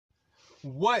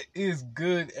What is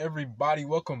good, everybody?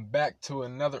 Welcome back to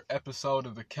another episode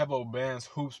of the Kevo Bands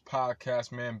Hoops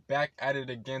Podcast, man. Back at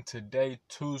it again today,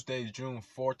 Tuesday, June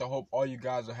 4th. I hope all you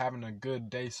guys are having a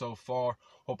good day so far.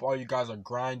 Hope all you guys are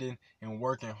grinding and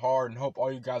working hard, and hope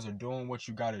all you guys are doing what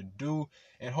you got to do.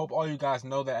 And hope all you guys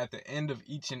know that at the end of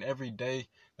each and every day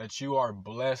that you are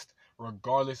blessed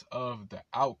regardless of the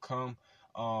outcome.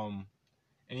 And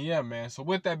yeah, man. So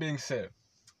with that being said,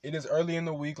 it is early in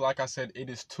the week. Like I said, it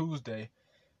is Tuesday.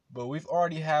 But we've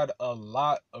already had a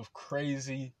lot of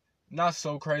crazy, not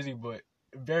so crazy, but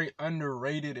very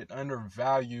underrated and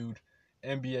undervalued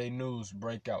NBA news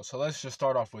breakout. So let's just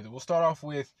start off with it. We'll start off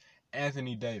with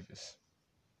Anthony Davis.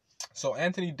 So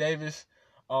Anthony Davis,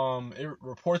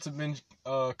 reports have been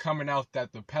coming out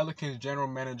that the Pelicans general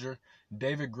manager,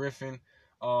 David Griffin,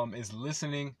 is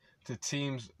listening to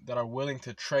teams that are willing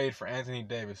to trade for Anthony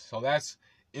Davis. So that's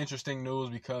interesting news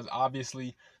because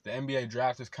obviously the NBA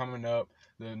draft is coming up.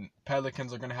 The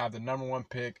Pelicans are going to have the number one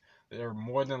pick. They're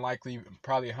more than likely,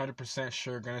 probably 100%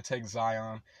 sure, going to take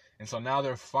Zion. And so now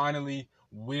they're finally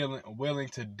willing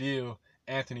to deal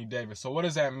Anthony Davis. So what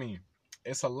does that mean?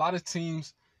 It's a lot of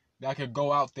teams that could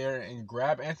go out there and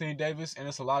grab Anthony Davis, and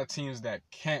it's a lot of teams that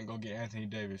can't go get Anthony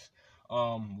Davis.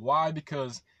 Why?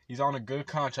 Because he's on a good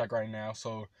contract right now.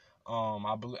 So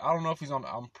I don't know if he's on.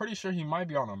 I'm pretty sure he might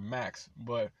be on a max,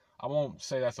 but I won't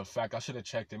say that's a fact. I should have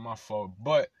checked it. My fault.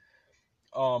 But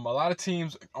a lot of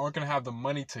teams aren't gonna have the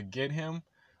money to get him.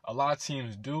 A lot of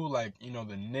teams do, like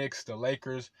the Knicks, the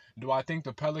Lakers. Do I think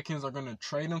the Pelicans are gonna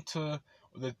trade him to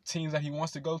the teams that he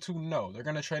wants to go to? No, they're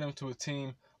gonna trade him to a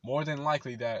team more than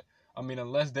likely that.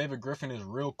 Unless David Griffin is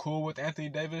real cool with Anthony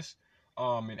Davis,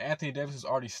 and Anthony Davis has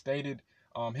already stated,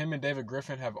 him and David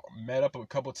Griffin have met up a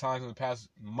couple times in the past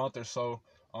month or so,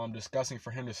 discussing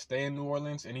for him to stay in New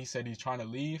Orleans, and he said he's trying to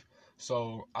leave.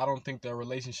 So I don't think their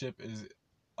relationship is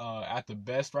the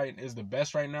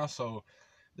best right now. So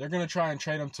they're gonna try and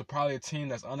trade him to probably a team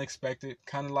that's unexpected,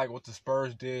 kind of like what the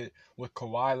Spurs did with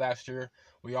Kawhi last year.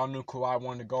 We all knew Kawhi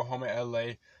wanted to go home in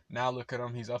LA. Now look at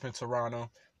him, he's up in Toronto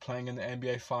playing in the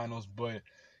NBA Finals, but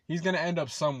he's gonna end up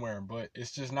somewhere. But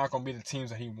it's just not gonna be the teams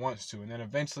that he wants to. And then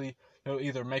eventually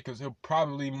he'll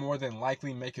probably more than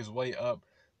likely make his way up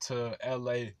to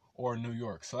LA or New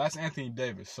York. So that's Anthony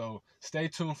Davis. So stay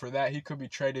tuned for that. He could be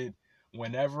traded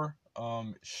whenever.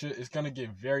 It's gonna get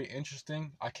very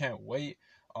interesting. I can't wait.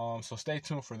 So stay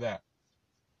tuned for that.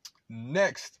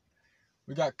 Next,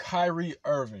 we got Kyrie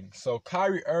Irving. So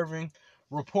Kyrie Irving,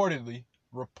 reportedly,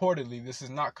 this has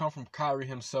not come from Kyrie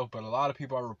himself, but a lot of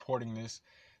people are reporting this,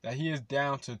 that he is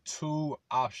down to two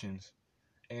options,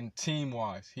 and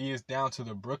team-wise, he is down to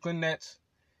the Brooklyn Nets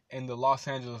and the Los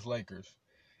Angeles Lakers.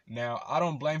 Now, I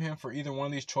don't blame him for either one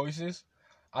of these choices.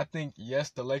 I think, yes,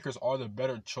 the Lakers are the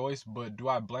better choice, but do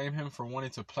I blame him for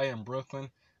wanting to play in Brooklyn?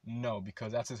 No,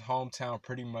 because that's his hometown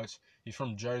pretty much. He's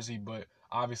from Jersey, but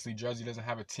obviously Jersey doesn't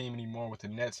have a team anymore with the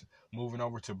Nets moving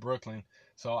over to Brooklyn.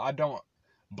 So I don't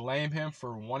blame him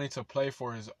for wanting to play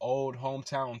for his old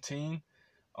hometown team.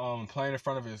 Playing in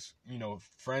front of his,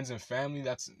 friends and family.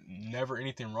 That's never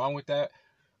anything wrong with that.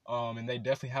 And they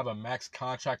definitely have a max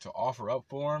contract to offer up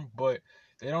for him, but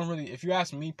they don't really, if you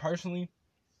ask me personally,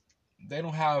 they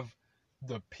don't have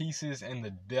the pieces and the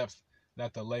depth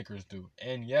that the Lakers do.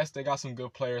 And yes, they got some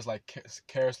good players like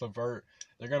Caris LeVert.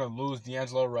 They're going to lose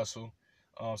D'Angelo Russell,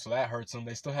 so that hurts them.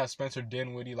 They still have Spencer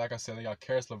Dinwiddie. Like I said, they got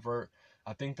Caris LeVert.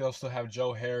 I think they'll still have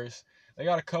Joe Harris. They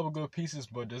got a couple good pieces,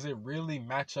 but does it really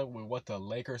match up with what the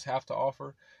Lakers have to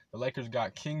offer? The Lakers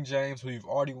got King James, who you've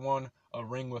already won a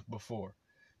ring with before.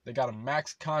 They got a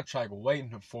max contract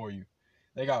waiting for you.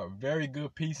 They got very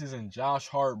good pieces in Josh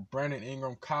Hart, Brandon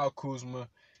Ingram, Kyle Kuzma,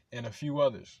 and a few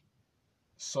others.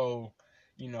 So,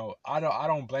 I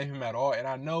don't blame him at all. And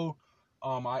I know,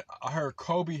 I heard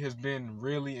Kobe has been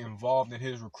really involved in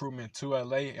his recruitment to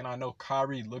LA, and I know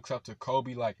Kyrie looks up to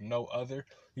Kobe like no other.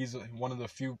 He's one of the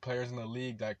few players in the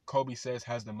league that Kobe says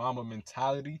has the Mamba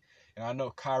mentality, and I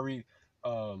know Kyrie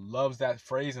loves that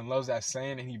phrase and loves that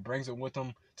saying, and he brings it with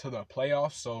him to the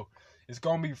playoffs. So it's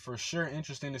gonna be for sure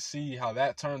interesting to see how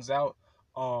that turns out.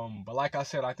 But like I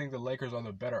said, I think the Lakers are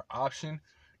the better option.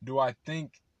 Do I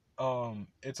think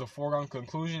it's a foregone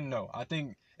conclusion? No. I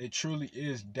think it truly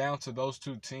is down to those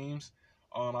two teams.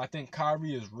 I think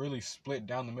Kyrie is really split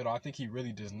down the middle. I think he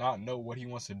really does not know what he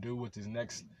wants to do with his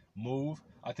next move.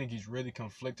 I think he's really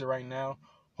conflicted right now.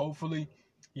 Hopefully,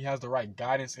 he has the right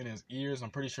guidance in his ears. I'm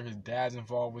pretty sure his dad's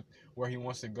involved with where he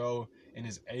wants to go and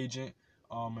his agent.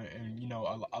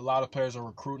 A lot of players are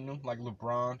recruiting him, like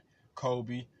LeBron,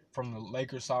 Kobe. From the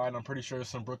Lakers side, I'm pretty sure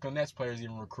some Brooklyn Nets players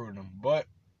even recruiting him. But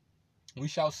we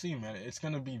shall see, man. It's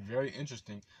going to be very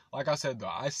interesting. Like I said, though,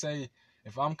 I say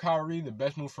if I'm Kyrie, the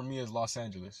best move for me is Los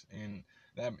Angeles. And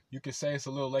that you could say it's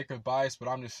a little Lakers bias, but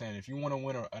I'm just saying, if you want to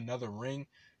win another ring,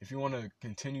 if you want to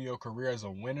continue your career as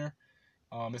a winner,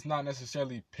 it's not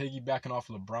necessarily piggybacking off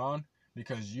LeBron,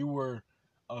 because you were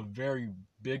a very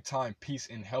big time piece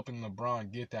in helping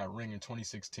LeBron get that ring in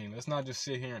 2016. Let's not just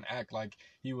sit here and act like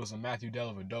he was a Matthew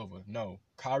Dellavedova. No,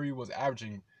 Kyrie was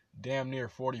averaging damn near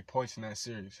 40 points in that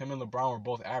series. Him and LeBron were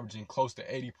both averaging close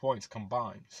to 80 points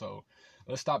combined. So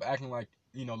let's stop acting like,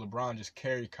 LeBron just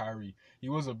carried Kyrie. He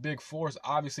was a big force.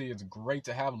 Obviously, it's great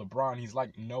to have LeBron. He's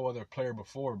like no other player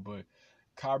before, but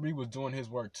Kyrie was doing his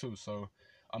work too. So,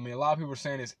 I mean, a lot of people are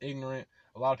saying it's ignorant.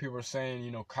 A lot of people are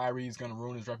saying, Kyrie's going to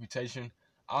ruin his reputation.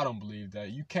 I don't believe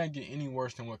that. You can't get any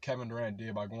worse than what Kevin Durant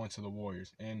did by going to the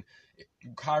Warriors. And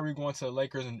Kyrie going to the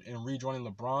Lakers and rejoining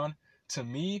LeBron, to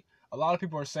me, a lot of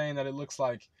people are saying that it looks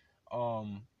like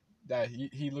that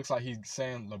he looks like he's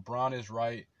saying LeBron is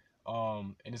right,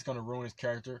 and it's going to ruin his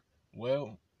character.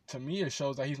 Well, to me, it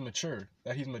shows that he's matured,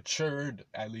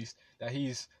 at least, that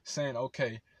he's saying,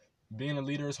 okay, being a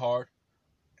leader is hard.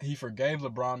 He forgave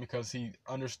LeBron because he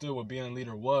understood what being a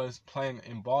leader was, playing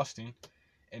in Boston.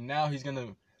 And now he's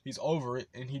over it,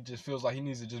 and he just feels like he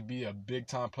needs to just be a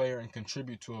big-time player and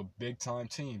contribute to a big-time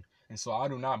team. And so I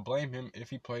do not blame him if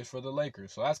he plays for the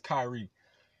Lakers. So that's Kyrie.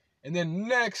 And then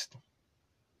next,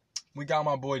 we got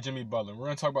my boy Jimmy Butler. We're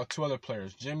going to talk about two other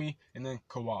players, Jimmy and then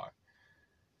Kawhi.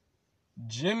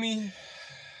 Jimmy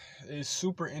is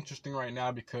super interesting right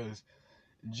now because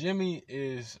Jimmy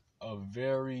is a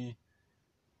very,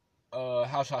 I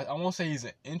won't say he's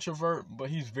an introvert, but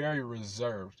he's very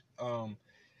reserved.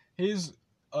 His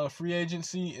free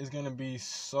agency is going to be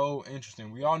so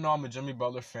interesting. We all know I'm a Jimmy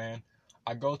Butler fan.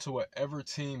 I go to whatever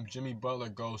team Jimmy Butler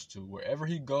goes to. Wherever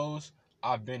he goes,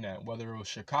 I've been at. Whether it was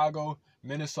Chicago,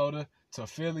 Minnesota, to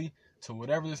Philly, to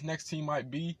whatever this next team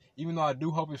might be. Even though I do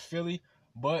hope it's Philly.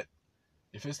 But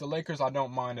if it's the Lakers, I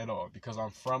don't mind at all. Because I'm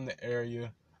from the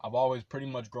area. I've always pretty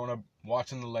much grown up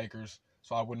watching the Lakers.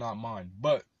 So I would not mind.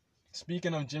 But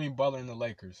speaking of Jimmy Butler and the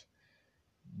Lakers,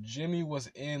 Jimmy was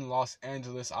in Los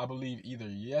Angeles, I believe, either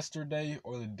yesterday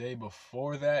or the day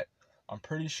before that. I'm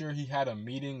pretty sure he had a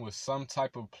meeting with some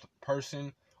type of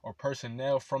person or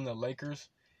personnel from the Lakers,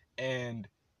 and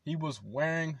he was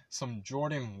wearing some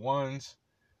Jordan 1s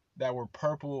that were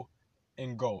purple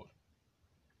and gold.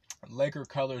 Laker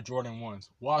color Jordan 1s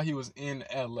while he was in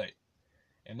LA.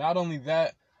 And not only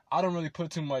that, I don't really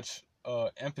put too much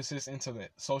emphasis into the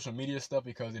social media stuff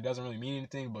because it doesn't really mean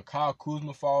anything, but Kyle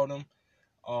Kuzma followed him.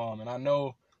 And I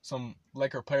know some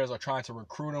Laker players are trying to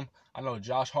recruit him. I know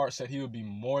Josh Hart said he would be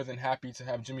more than happy to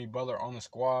have Jimmy Butler on the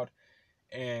squad.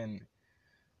 And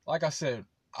like I said,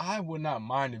 I would not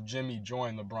mind if Jimmy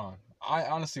joined LeBron. I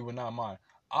honestly would not mind.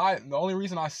 The only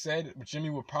reason I said Jimmy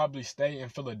would probably stay in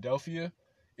Philadelphia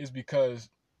is because,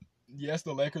 yes,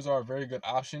 the Lakers are a very good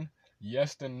option.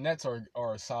 Yes, the Nets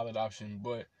are a solid option.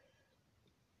 But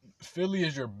Philly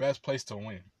is your best place to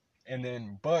win.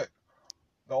 But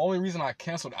the only reason I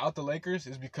canceled out the Lakers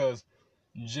is because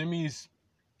Jimmy's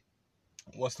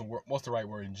what's the right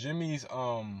word? Jimmy's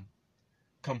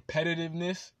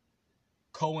competitiveness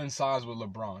coincides with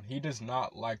LeBron. He does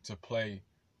not like to play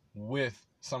with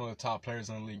some of the top players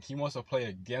in the league. He wants to play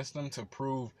against them to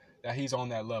prove that he's on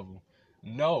that level.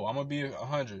 No, I'm gonna be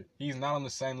 100. He's not on the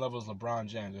same level as LeBron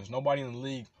James. There's nobody in the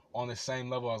league on the same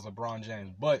level as LeBron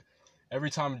James. But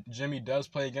every time Jimmy does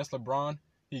play against LeBron,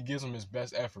 he gives him his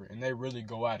best effort, and they really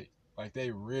go at it. Like,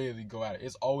 they really go at it.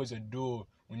 It's always a duel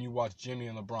when you watch Jimmy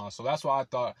and LeBron. So that's why I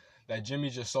thought that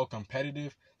Jimmy's just so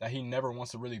competitive that he never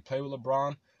wants to really play with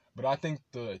LeBron. But I think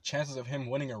the chances of him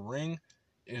winning a ring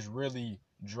is really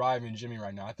driving Jimmy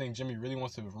right now. I think Jimmy really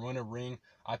wants to win a ring.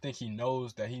 I think he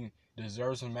knows that he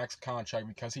deserves a max contract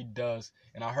because he does.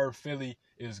 And I heard Philly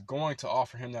is going to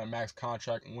offer him that max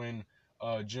contract when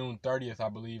June 30th, I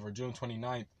believe, or June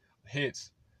 29th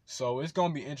hits. So it's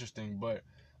going to be interesting. But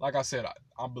like I said,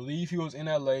 I believe he was in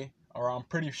LA, or I'm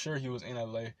pretty sure he was in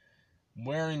LA,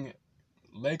 wearing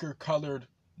Laker-colored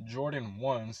Jordan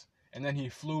 1s. And then he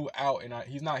flew out, and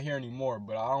he's not here anymore,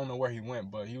 but I don't know where he went.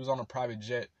 But he was on a private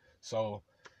jet. So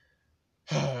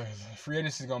free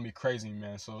agency is going to be crazy,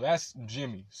 man. So that's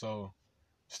Jimmy. So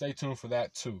stay tuned for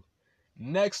that too.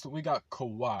 Next, we got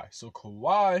Kawhi. So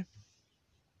Kawhi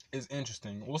is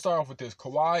interesting. We'll start off with this.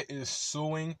 Kawhi is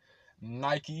suing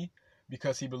Nike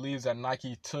because he believes that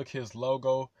Nike took his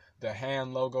logo, the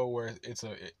hand logo, where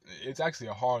it's actually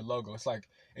a hard logo. It's like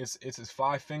it's his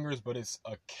 5 fingers, but it's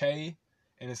a K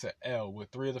and it's an L. With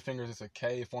 3 of the fingers, it's a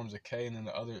K. It forms a K, and then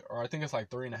the other, or I think it's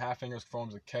like 3.5 fingers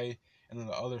forms a K, and then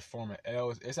the others form an L.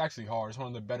 It's actually hard. It's one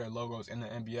of the better logos in the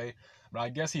NBA. But I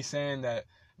guess he's saying that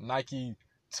Nike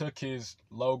took his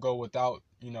logo without,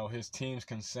 his team's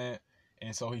consent,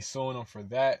 and so he's suing them for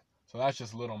that. So that's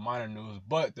just a little minor news.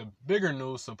 But the bigger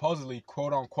news, supposedly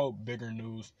quote unquote bigger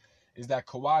news, is that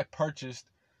Kawhi purchased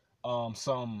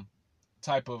some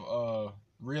type of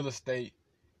real estate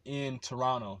in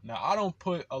Toronto. Now, I don't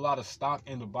put a lot of stock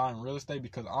into buying real estate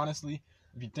because honestly,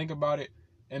 if you think about it,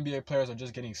 NBA players are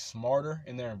just getting smarter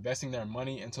and they're investing their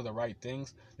money into the right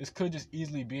things. This could just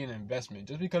easily be an investment.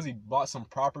 Just because he bought some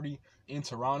property in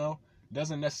Toronto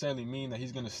doesn't necessarily mean that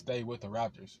he's going to stay with the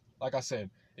Raptors. Like I said,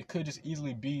 it could just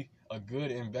easily be a good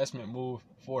investment move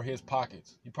for his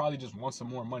pockets. He probably just wants some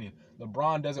more money.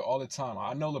 LeBron does it all the time.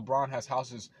 I know LeBron has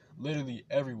houses literally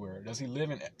everywhere. Does he live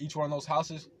in each one of those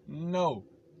houses? No.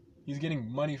 He's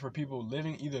getting money for people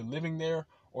either living there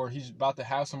or he's about to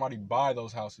have somebody buy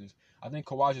those houses. I think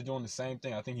Kawhi is doing the same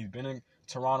thing. I think he's been in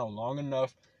Toronto long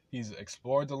enough. He's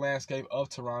explored the landscape of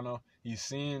Toronto. He's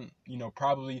seen,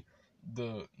 probably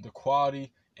the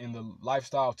quality and the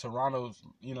lifestyle of Toronto's,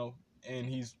 and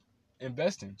he's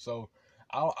investing. So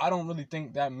I don't really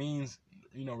think that means,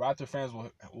 Raptor fans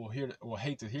will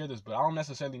hate to hear this, but I don't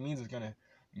necessarily mean it's gonna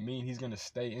mean he's gonna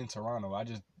stay in Toronto.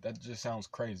 That just sounds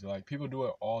crazy. Like, people do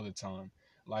it all the time.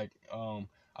 Like,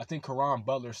 I think Caron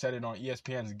Butler said it on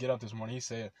ESPN's Get Up this morning. He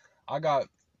said, "I got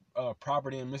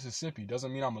property in Mississippi.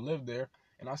 Doesn't mean I'm gonna live there."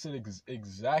 And I said,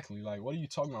 exactly. Like, what are you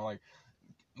talking about?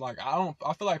 Like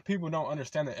I feel like people don't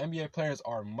understand that NBA players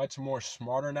are much more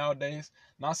smarter nowadays.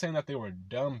 Not saying that they were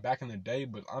dumb back in the day,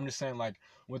 but I'm just saying, like,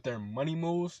 with their money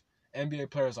moves, NBA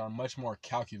players are much more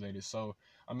calculated. So,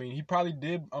 I mean, he probably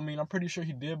did. I mean, I'm pretty sure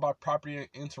he did buy property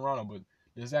in Toronto, but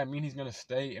does that mean he's going to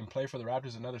stay and play for the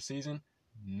Raptors another season?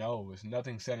 No, it's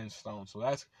nothing set in stone. So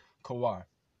that's Kawhi.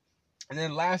 And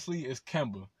then lastly is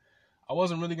Kemba. I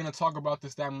wasn't really going to talk about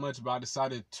this that much, but I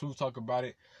decided to talk about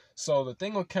it. So the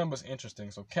thing with Kemba is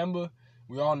interesting. So Kemba,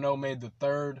 we all know, made the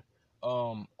third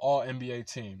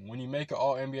All-NBA team. When you make an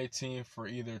All-NBA team for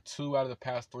either 2 out of the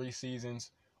past 3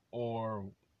 seasons, or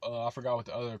I forgot what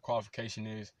the other qualification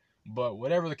is, but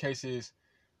whatever the case is,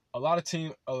 a lot of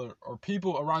team or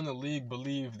people around the league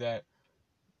believe that,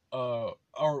 I'll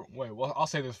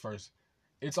say this first.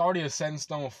 It's already a set in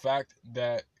stone fact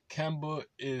that Kemba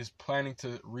is planning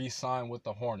to re-sign with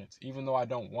the Hornets. Even though I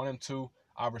don't want him to,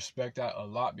 I respect that a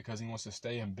lot because he wants to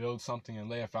stay and build something and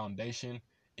lay a foundation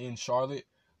in Charlotte.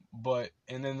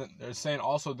 And then they're saying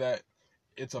also that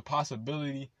it's a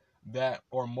possibility that,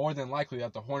 or more than likely,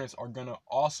 that the Hornets are going to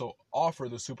also offer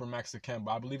the Supermax to Kemba.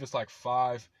 I believe it's like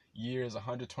 5 years,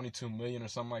 $122 million or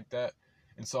something like that.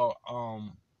 And so,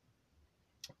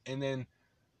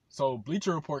 so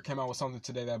Bleacher Report came out with something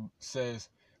today that says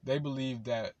they believe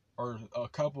that, or a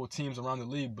couple of teams around the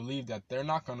league believe that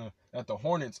that the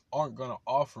Hornets aren't gonna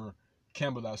offer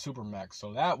Kemba that Supermax.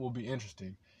 So that will be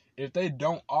interesting. If they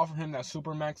don't offer him that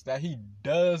Supermax that he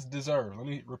does deserve, let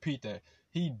me repeat that,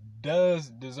 he does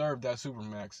deserve that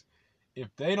Supermax.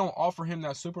 If they don't offer him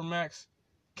that Supermax,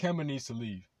 Kemba needs to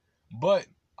leave. But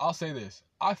I'll say this,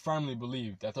 I firmly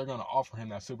believe that they're gonna offer him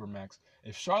that Supermax.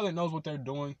 If Charlotte knows what they're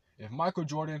doing, if Michael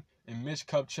Jordan and Mitch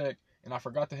Kupchak, and I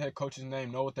forgot the head coach's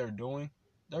name, know what they're doing,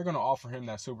 they're going to offer him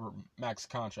that Supermax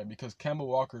contract because Kemba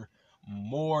Walker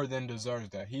more than deserves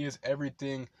that. He is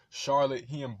everything Charlotte.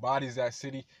 He embodies that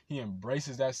city. He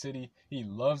embraces that city. He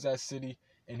loves that city,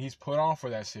 and he's put on for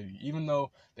that city. Even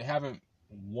though they haven't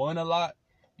won a lot,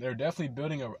 they're definitely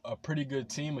building a pretty good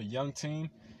team, a young team,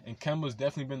 and Kemba's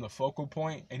definitely been the focal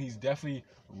point, and he's definitely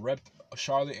repped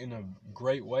Charlotte in a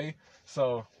great way.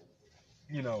 So,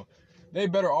 they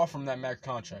better offer him that max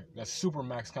contract, that super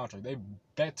max contract. They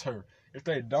better. If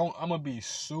they don't, I'm going to be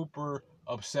super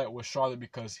upset with Charlotte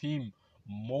because he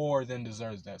more than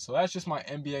deserves that. So that's just my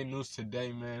NBA news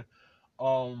today, man.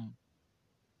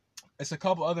 It's a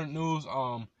couple other news.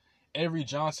 Avery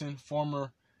Johnson,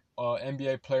 former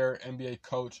NBA player, NBA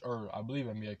coach, or I believe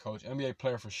NBA coach, NBA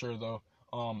player for sure though.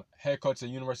 Head coach at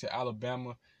the University of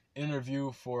Alabama,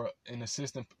 interview for an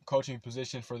assistant coaching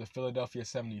position for the Philadelphia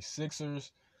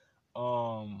 76ers.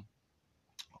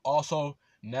 Also,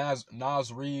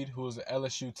 Naz Reid, who is an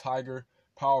LSU Tiger,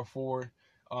 power forward,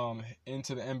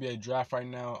 into the NBA draft right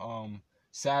now.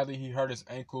 Sadly, he hurt his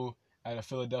ankle at a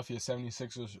Philadelphia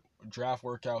 76ers draft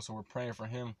workout, so we're praying for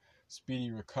him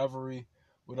speedy recovery.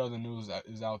 What other news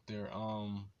is out there?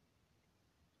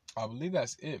 I believe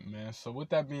that's it, man. So with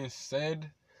that being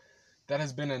said, that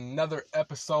has been another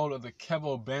episode of the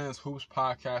Kevo Bands Hoops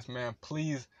podcast, man.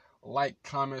 Please like,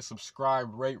 comment,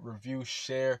 subscribe, rate, review,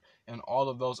 share, and all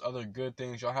of those other good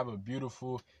things. Y'all have a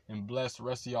beautiful and blessed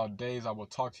rest of y'all days. I will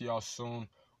talk to y'all soon.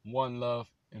 One love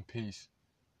and peace.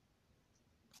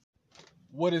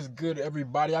 What is good,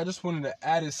 everybody? I just wanted to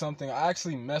add something. I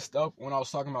actually messed up when I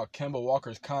was talking about Kemba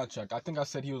Walker's contract. I think I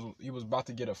said he was about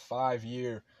to get a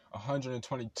 5-year,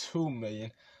 $122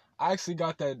 million. I actually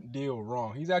got that deal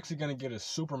wrong. He's actually going to get a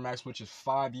supermax, which is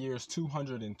 5 years,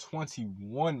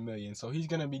 $221 million. So he's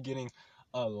going to be getting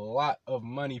a lot of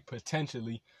money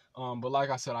potentially. But like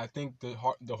I said, I think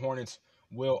the Hornets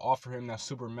will offer him that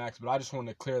supermax. But I just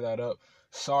wanted to clear that up.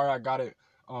 Sorry, I got it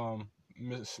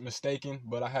mistaken,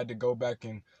 but I had to go back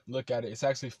and look at it. It's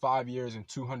actually 5 years and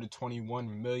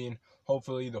 $221 million.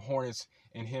 Hopefully the Hornets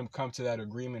and him come to that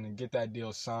agreement and get that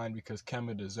deal signed because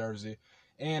Kemba deserves it.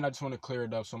 And I just want to clear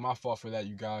it up. So my fault for that,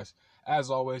 you guys. As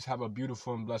always, have a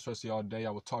beautiful and blessed rest of y'all day. I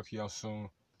will talk to y'all soon.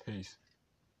 Peace.